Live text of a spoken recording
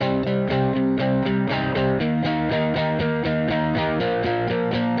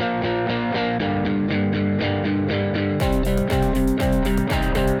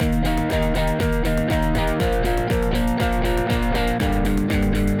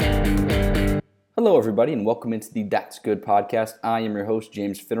Hello, everybody, and welcome into the That's Good podcast. I am your host,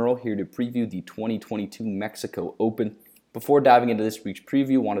 James Finneral, here to preview the 2022 Mexico Open. Before diving into this week's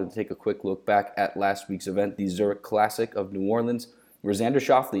preview, I wanted to take a quick look back at last week's event, the Zurich Classic of New Orleans, where Xander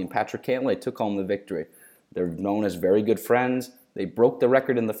Schauffele and Patrick Cantlay took home the victory. They're known as very good friends. They broke the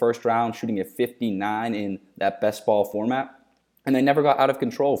record in the first round, shooting at 59 in that best ball format, and they never got out of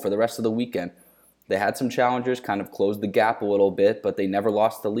control for the rest of the weekend. They had some challengers, kind of closed the gap a little bit, but they never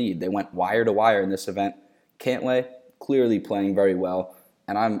lost the lead. They went wire to wire in this event. Cantlay clearly playing very well,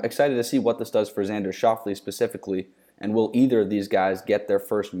 and I'm excited to see what this does for Xander Schauffele specifically, and will either of these guys get their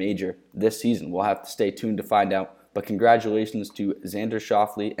first major this season? We'll have to stay tuned to find out, but congratulations to Xander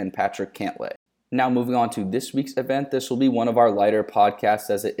Schauffele and Patrick Cantlay. Now moving on to this week's event, this will be one of our lighter podcasts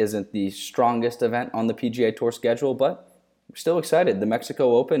as it isn't the strongest event on the PGA Tour schedule, but we're still excited. The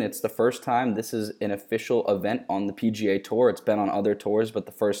Mexico Open, it's the first time this is an official event on the PGA Tour. It's been on other tours, but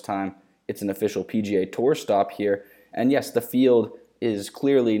the first time it's an official PGA Tour stop here. And yes, the field is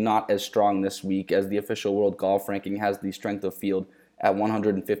clearly not as strong this week as the official World Golf Ranking has the strength of field at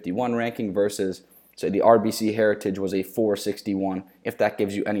 151 ranking versus, say, the RBC Heritage was a 461, if that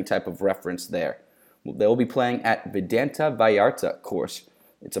gives you any type of reference there. They'll be playing at Vidanta Vallarta course.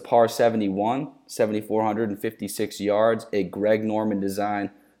 It's a par 71, 7,456 yards, a Greg Norman design,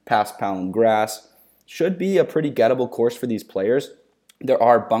 paspalum grass. Should be a pretty gettable course for these players. There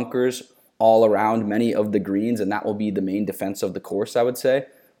are bunkers all around many of the greens, and that will be the main defense of the course, I would say.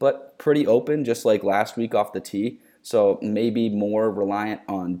 But pretty open, just like last week off the tee. So maybe more reliant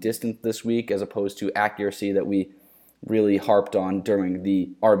on distance this week as opposed to accuracy that we really harped on during the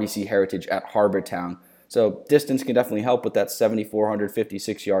RBC Heritage at Harbour Town. So distance can definitely help with that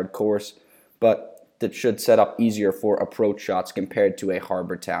 7,456-yard course, but that should set up easier for approach shots compared to a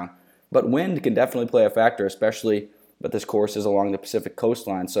Harbour Town. But wind can definitely play a factor, especially that this course is along the Pacific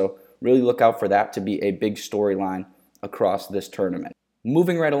coastline. So really look out for that to be a big storyline across this tournament.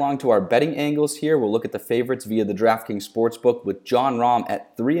 Moving right along to our betting angles here, we'll look at the favorites via the DraftKings Sportsbook with Jon Rahm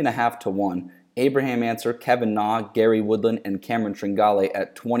at 3.5 to 1, Abraham Ancer, Kevin Na, Gary Woodland, and Cameron Tringale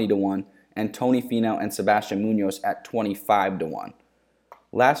at 20 to 1, and Tony Finau and Sebastian Munoz at 25 to 1.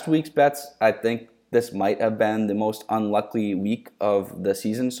 Last week's bets, I think this might have been the most unlucky week of the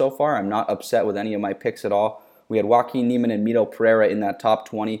season so far. I'm not upset with any of my picks at all. We had Joaquin Niemann and Mito Pereira in that top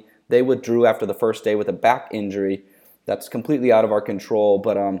 20. They withdrew after the first day with a back injury. That's completely out of our control,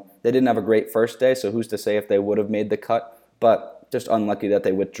 but they didn't have a great first day, so who's to say if they would have made the cut, but just unlucky that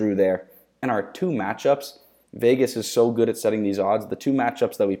they withdrew there. And our two matchups, Vegas is so good at setting these odds. The two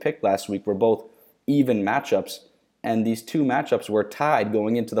matchups that we picked last week were both even matchups, and these two matchups were tied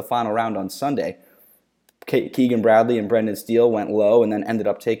going into the final round on Sunday. Keegan Bradley and Brendan Steele went low and then ended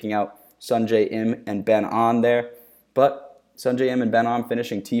up taking out Sungjae Im and Ben An there. But Sungjae Im and Ben An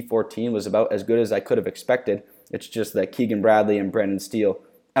finishing T14 was about as good as I could have expected. It's just that Keegan Bradley and Brendan Steele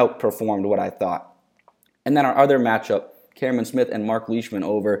outperformed what I thought. And then our other matchup, Cameron Smith and Mark Leishman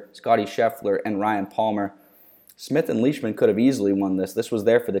over Scottie Scheffler and Ryan Palmer. Smith and Leishman could have easily won this. This was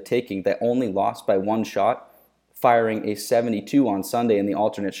there for the taking. They only lost by one shot, firing a 72 on Sunday in the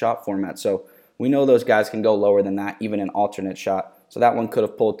alternate shot format. So we know those guys can go lower than that, even in alternate shot. So that one could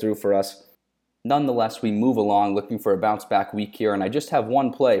have pulled through for us. Nonetheless, we move along looking for a bounce-back week here, and I just have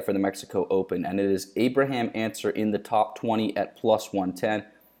one play for the Mexico Open, and it is Abraham Ancer in the top 20 at plus 110.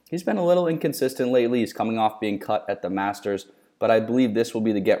 He's been a little inconsistent lately. He's coming off being cut at the Masters, but I believe this will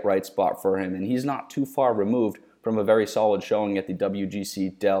be the get-right spot for him, and he's not too far removed from a very solid showing at the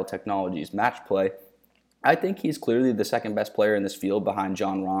WGC Dell Technologies match play. I think he's clearly the second best player in this field behind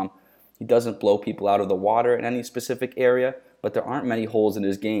Jon Rahm. He doesn't blow people out of the water in any specific area, but there aren't many holes in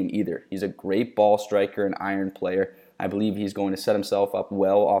his game either. He's a great ball striker and iron player. I believe he's going to set himself up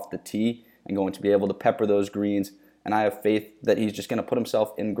well off the tee and going to be able to pepper those greens, and I have faith that he's just going to put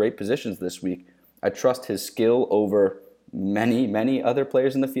himself in great positions this week. I trust his skill over many other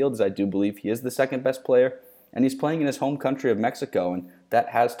players in the field, as I do believe he is the second best player. And he's playing in his home country of Mexico, and that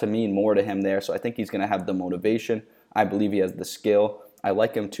has to mean more to him there. So I think he's going to have the motivation. I believe he has the skill. I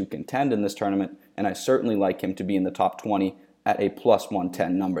like him to contend in this tournament, and I certainly like him to be in the top 20 at a plus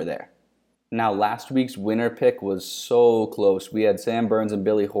 110 number there. Now, last week's winner pick was so close. We had Sam Burns and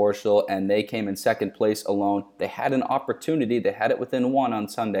Billy Horschel, and they came in second place alone. They had an opportunity. They had it within one on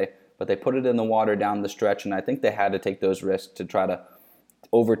Sunday, but they put it in the water down the stretch, and I think they had to take those risks to try to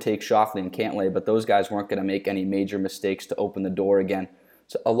overtake Schauffele and Cantlay, but those guys weren't going to make any major mistakes to open the door again.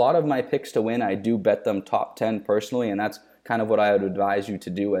 So a lot of my picks to win, I do bet them top 10 personally, and that's kind of what I would advise you to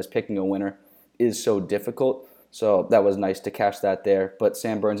do, as picking a winner is so difficult. So that was nice to cash that there. But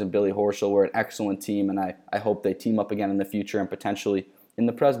Sam Burns and Billy Horschel were an excellent team, and I hope they team up again in the future and potentially in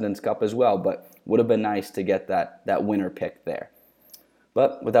the President's Cup as well, but would have been nice to get that winner pick there.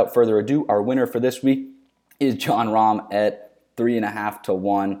 But without further ado, our winner for this week is Jon Rahm at 3.5 to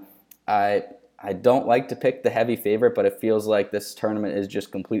 1. I don't like to pick the heavy favorite, but it feels like this tournament is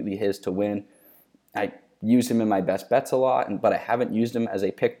just completely his to win. I use him in my best bets a lot, but I haven't used him as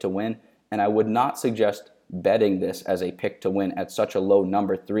a pick to win, and I would not suggest betting this as a pick to win at such a low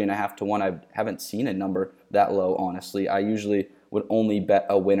number, 3.5 to 1. I haven't seen a number that low, honestly. I usually would only bet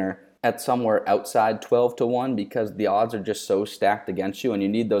a winner at somewhere outside 12 to 1 because the odds are just so stacked against you, and you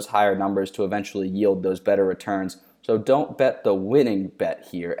need those higher numbers to eventually yield those better returns. So don't bet the winning bet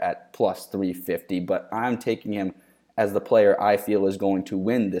here at plus 350, but I'm taking him as the player I feel is going to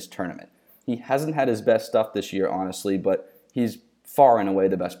win this tournament. He hasn't had his best stuff this year, honestly, but he's far and away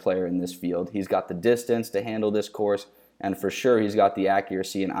the best player in this field. He's got the distance to handle this course, and for sure he's got the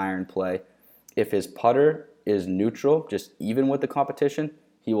accuracy and iron play. If his putter is neutral, just even with the competition,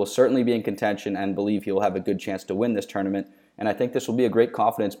 he will certainly be in contention and believe he'll have a good chance to win this tournament. And I think this will be a great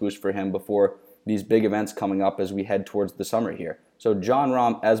confidence boost for him before these big events coming up as we head towards the summer here. So Jon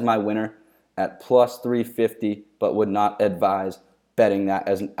Rahm as my winner at plus 350, but would not advise betting that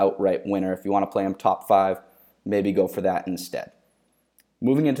as an outright winner. If you want to play him top 5, maybe go for that instead.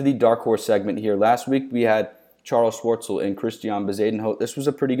 Moving into the dark horse segment here. Last week we had Charles Schwartzel and Christiaan Bezuidenhout. This was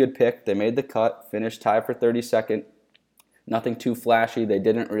a pretty good pick. They made the cut, finished tied for 32nd. Nothing too flashy. They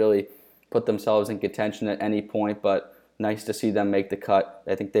didn't really put themselves in contention at any point, but nice to see them make the cut.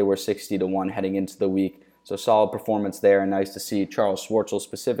 I think they were 60 to 1 heading into the week. So solid performance there, and nice to see Charles Schwartzel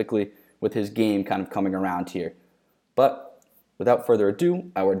specifically with his game kind of coming around here. But without further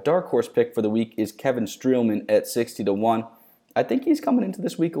ado, our dark horse pick for the week is Kevin Streelman at 60 to 1. I think he's coming into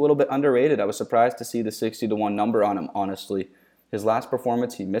this week a little bit underrated. I was surprised to see the 60 to 1 number on him, honestly. His last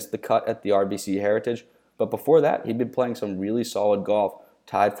performance, he missed the cut at the RBC Heritage, but before that, he'd been playing some really solid golf.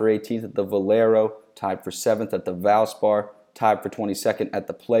 Tied for 18th at the Valero, tied for 7th at the Valspar, tied for 22nd at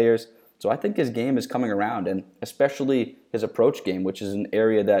the Players. So I think his game is coming around, and especially his approach game, which is an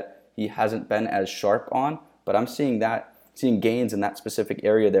area that he hasn't been as sharp on, but I'm seeing gains in that specific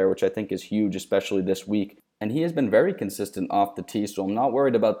area there, which I think is huge, especially this week. And he has been very consistent off the tee, so I'm not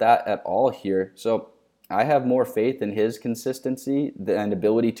worried about that at all here. So I have more faith in his consistency and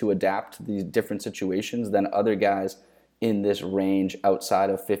ability to adapt to these different situations than other guys in this range outside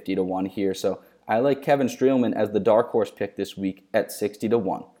of 50 to 1 here. So I like Kevin Streelman as the dark horse pick this week at 60 to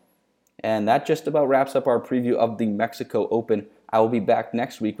 1. And that just about wraps up our preview of the Mexico Open. I will be back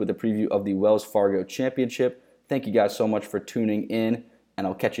next week with a preview of the Wells Fargo Championship. Thank you guys so much for tuning in, and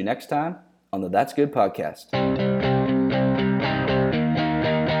I'll catch you next time on the That's Good podcast.